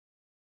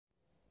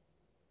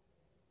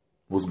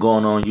What's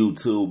going on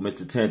YouTube?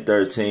 Mr.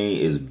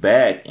 1013 is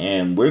back,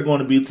 and we're going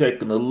to be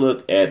taking a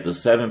look at the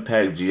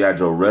 7-pack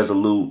G.I.Joe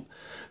Resolute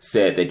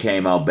set that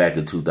came out back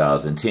in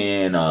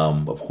 2010.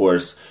 Of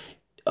course,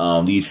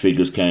 these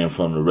figures came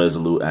from the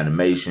Resolute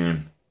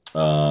animation.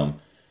 The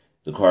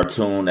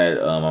cartoon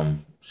that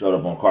showed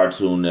up on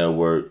Cartoon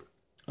Network,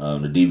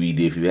 the DVD.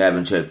 If you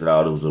haven't checked it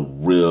out, it was a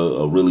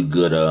really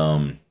good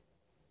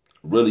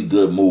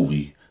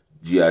movie,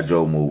 G.I.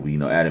 Joe movie,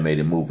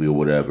 animated movie or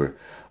whatever.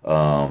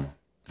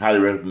 Highly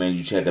recommend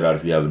you check it out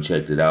if you haven't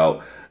checked it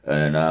out.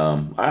 And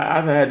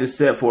I've had this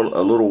set for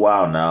a little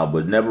while now,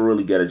 but never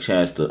really got a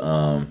chance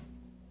to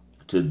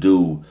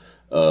do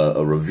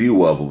a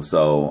review of them.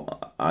 So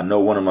I know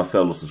one of my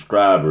fellow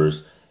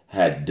subscribers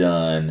had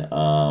done,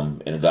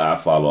 and a guy I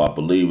follow, I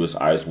believe it's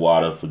Ice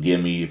Water.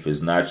 Forgive me if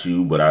it's not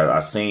you, but I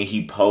seen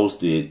he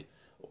posted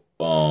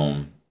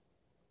a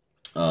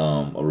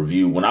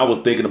review. When I was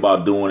thinking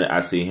about doing it, I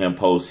see him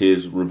post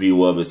his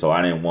review of it, so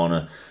I didn't want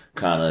to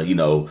kind of,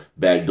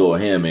 backdoor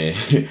him and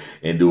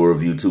and do a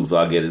review too. So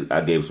I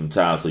gave some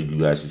time so you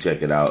guys should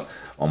check it out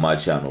on my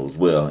channel as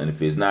well. And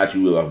if it's not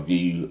you,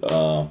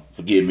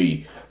 forgive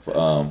me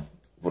for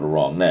the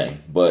wrong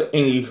name. But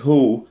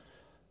anywho,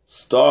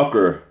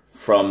 Stalker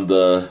from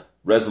the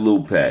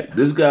Resolute pack.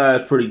 This guy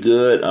is pretty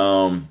good.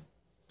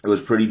 It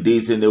was pretty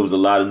decent. There was a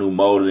lot of new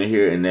mode in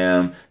here, and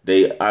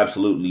they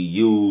absolutely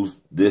used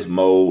this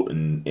mode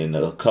and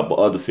a couple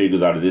other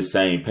figures out of this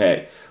same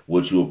pack,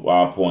 which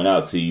I'll point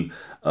out to you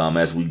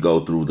as we go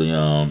through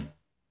the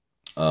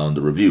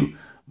review.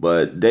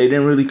 But they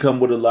didn't really come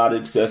with a lot of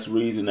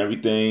accessories and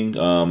everything.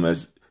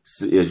 As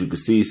you can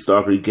see,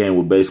 Stalker, he came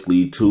with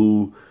basically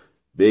 2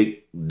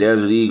 big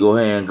Desert Eagle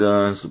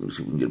handguns. Let me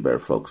see if we can get a better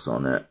focus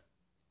on that.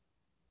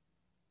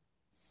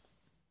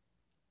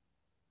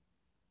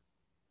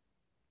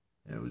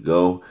 There we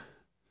go.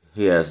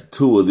 He has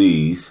 2 of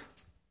these.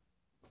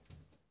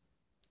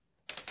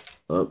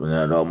 Oh, and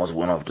that almost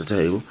went off the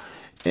table.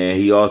 And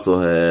he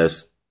also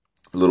has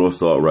a little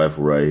assault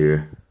rifle right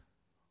here.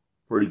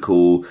 Pretty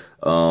cool.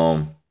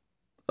 A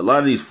lot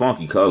of these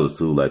funky colors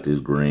too, like this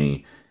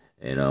green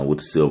and with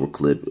the silver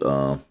clip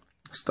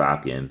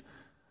stocking.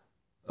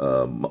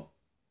 Whatever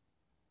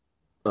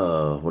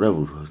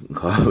we can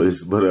call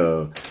this.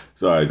 But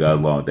sorry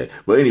guys, long day.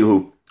 But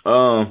anywho,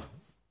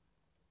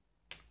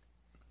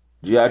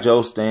 G.I.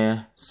 Joe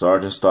stand,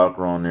 Sergeant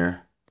Stalker on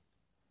there.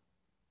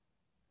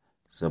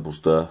 Simple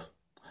stuff.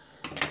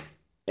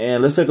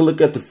 And let's take a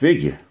look at the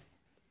figure.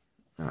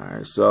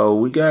 Alright, so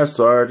we got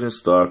Sergeant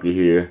Stalker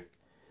here.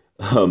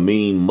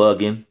 Mean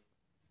mugging.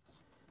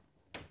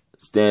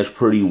 Stands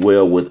pretty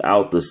well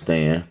without the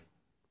stand.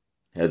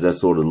 Has that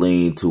sort of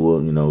lean to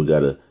him. We got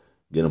to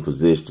get in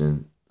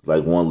position. It's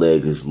like one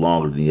leg is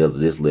longer than the other.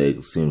 This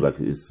leg seems like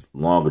it's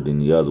longer than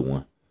the other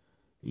one.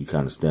 You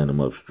kind of stand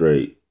them up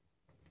straight.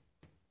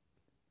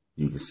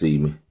 You can see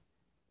me.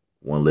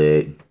 One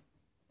leg.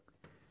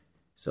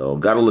 So,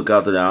 got to look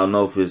out there. I don't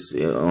know if it's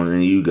on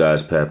any of you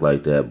guys' pack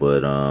like that,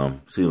 but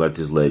seems like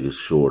this leg is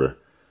shorter.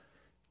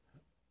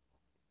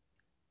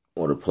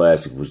 Or the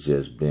plastic was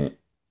just bent.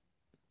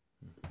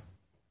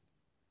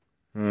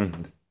 Never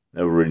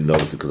really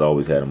noticed it because I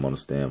always had them on the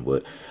stand.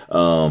 But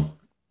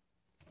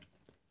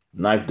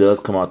knife does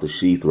come out the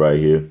sheath right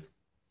here.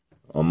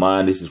 On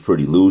mine, this is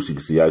pretty loose. You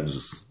can see I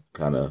just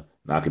kind of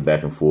knock it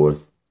back and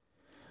forth.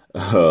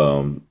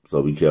 So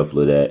be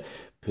careful of that.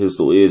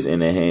 Pistol is in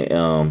the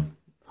hand,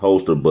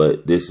 holster,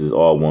 but this is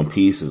all one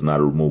piece. It's not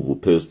a removable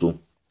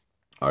pistol.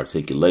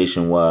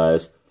 Articulation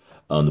wise,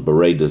 the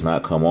beret does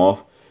not come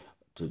off.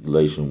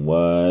 Articulation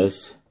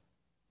wise,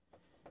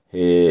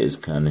 head is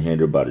kind of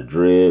hindered by the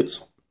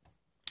dreads.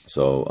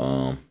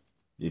 So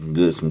you can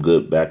get some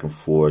good back and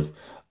forth.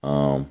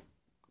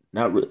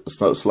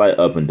 Slight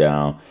up and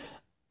down.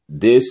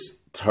 This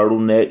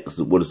turtleneck is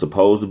what it's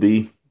supposed to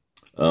be.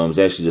 It's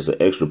actually just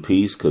an extra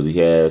piece because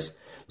it's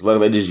like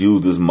they just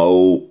use this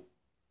mold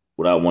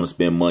without wanting to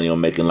spend money on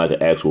making like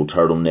an actual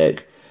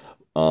turtleneck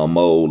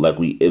mold like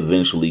we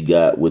eventually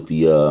got with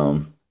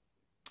the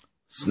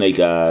Snake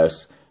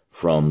Eyes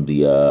from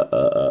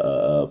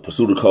the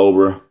Pursuit of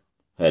Cobra.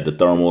 Had the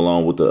thermal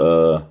on with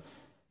the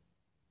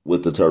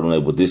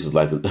turtleneck, but this is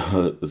like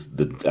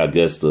I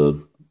guess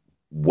the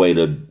way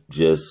to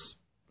just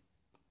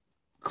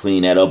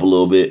clean that up a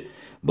little bit.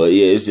 But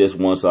yeah, it's just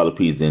one solid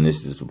piece. Then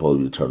this is supposed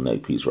to be the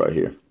turtleneck piece right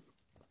here.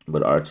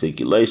 But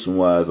articulation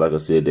wise, like I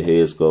said, the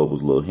head sculpt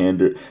was a little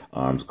hindered.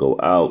 Arms go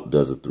out,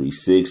 does a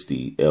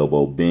 360,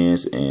 elbow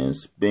bends and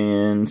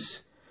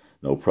spins,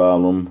 no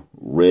problem.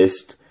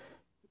 Wrist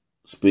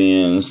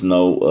spins,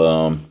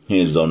 no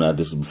hinges on that.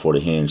 This is before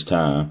the hinge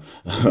time.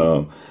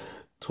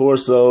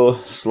 Torso,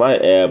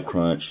 slight ab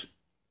crunch.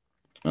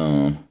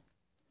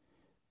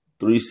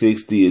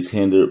 360 is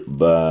hindered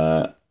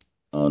by,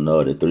 oh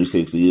no, the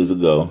 360 years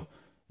ago.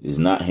 Is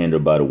not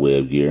hindered by the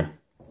web gear.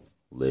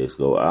 Legs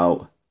go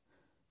out.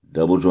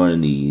 Double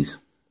jointed knees.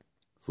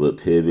 Foot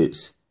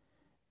pivots.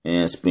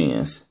 And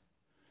spins.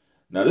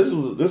 Now this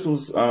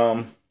was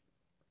a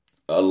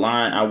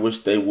line I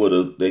wish they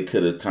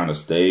could have kind of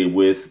stayed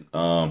with.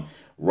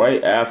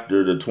 right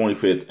after the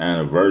 25th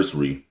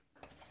anniversary,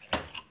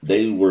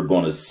 they were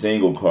going to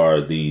single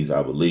card these,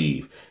 I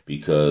believe,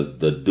 because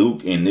the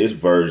Duke in this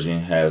version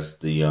has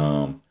the,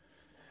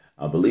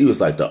 I believe it's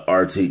like the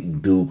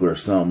Arctic Duke or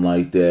something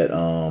like that,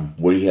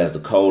 where he has the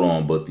coat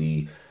on, but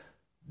the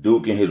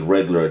Duke in his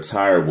regular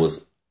attire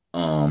was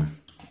in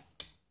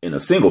a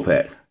single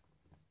pack.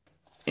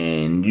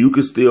 And you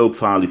could still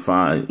probably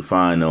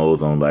find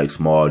those on like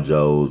Small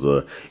Joe's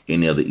or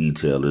any other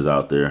e-tailers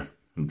out there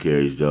who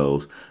carries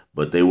Joe's.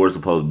 But they were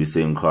supposed to be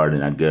single card,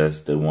 and I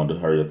guess they wanted to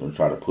hurry up and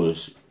try to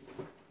push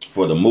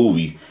for the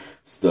movie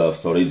stuff,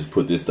 so they just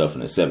put this stuff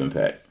in a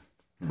 7-pack.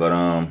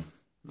 But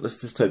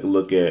let's just take a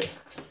look at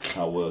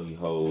how well he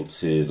holds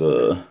his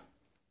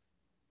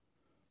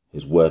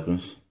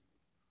weapons.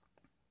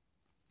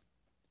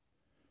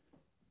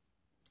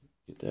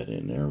 Get that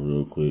in there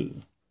real quick.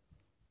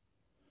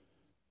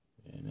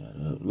 And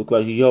that look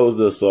like he holds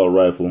the assault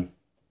rifle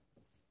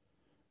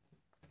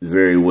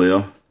very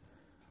well.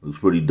 Looks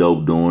pretty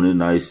dope doing it.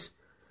 Nice.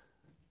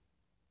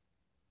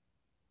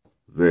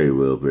 Very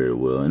well, very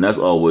well. And that's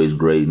always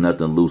great.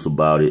 Nothing loose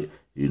about it.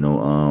 You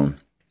know,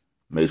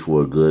 makes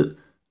for a good,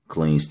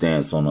 clean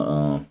stance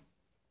on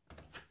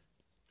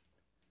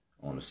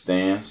the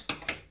stance.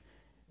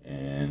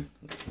 And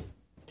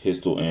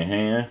pistol in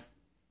hand.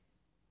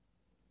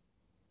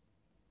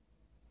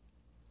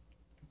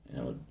 And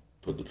I'm going to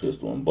put the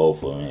pistol in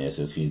both of them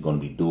since he's going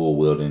to be dual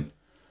wielding,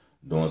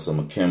 doing some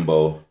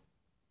akimbo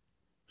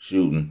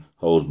shooting.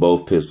 Holds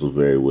both pistols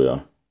very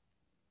well.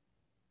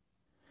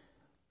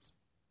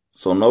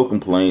 So no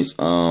complaints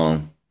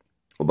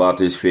about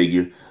this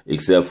figure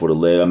except for the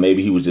leg.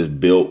 Maybe he was just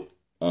built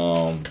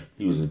wrong,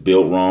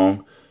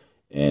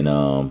 and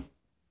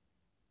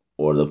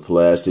or the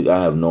plastic.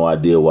 I have no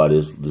idea why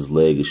this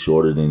leg is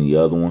shorter than the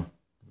other one.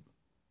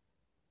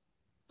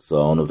 So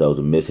I don't know if that was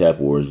a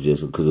mishap or it's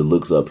just because it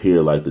looks up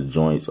here like the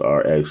joints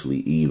are actually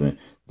even.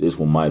 This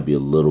one might be a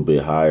little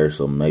bit higher,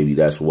 so maybe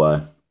that's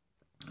why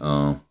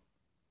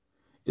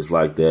it's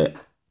like that.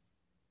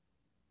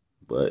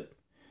 But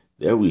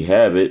there we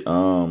have it.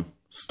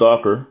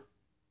 Stalker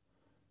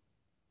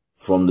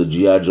from the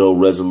G.I. Joe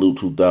Resolute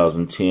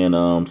 2010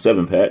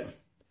 7-pack.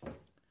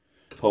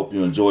 Hope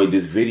you enjoyed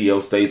this video.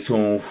 Stay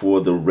tuned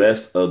for the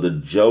rest of the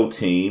Joe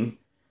team.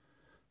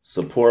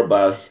 Support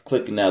by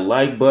clicking that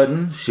like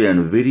button,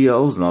 sharing the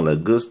videos, and all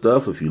that good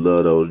stuff. If you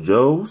love those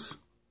Joes,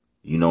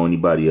 you know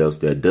anybody else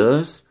that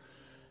does,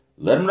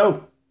 let them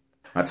know.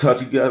 I'll talk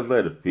to you guys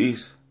later.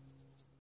 Peace.